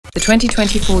The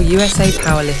 2024 USA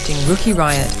Powerlifting Rookie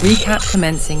Riot recap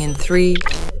commencing in 3,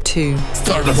 2, 1.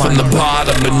 Started from the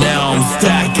bottom but now I'm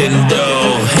stacking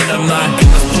dough, and I'm not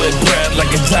gonna split bread like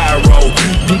a gyro.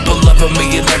 People loving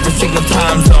me in every single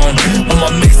time zone. I'm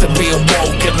a mix of being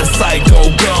woke and the psycho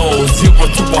goes 0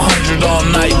 to 100 on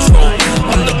nitro.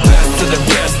 I'm the best of the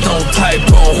best, no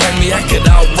typo. Homie, I can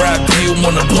out-rap you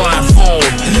on a blindfold.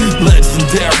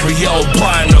 Legendary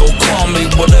albino, call me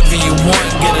whatever you want,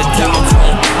 get a down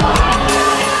tone.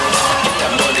 Get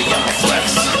that money, I'ma flex.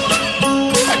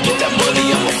 I get that money,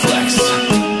 I'ma flex.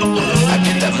 I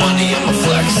get that money, I'ma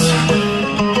flex.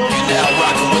 You now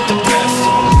rockin' with the best.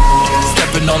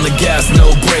 Stepping on the gas,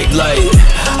 no brake light.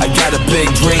 I got a big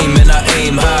dream and I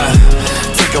aim high.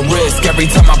 Take a risk every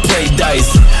time I play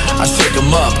dice. I shake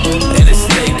 'em up and it's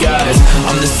snake eyes.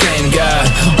 I'm the same guy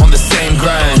on the same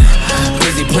grind.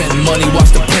 Busy printing money,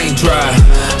 watch the paint dry.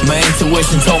 My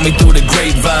intuition told me through the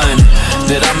grapevine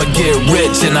that I'ma get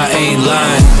rich and I ain't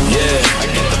lying. Yeah.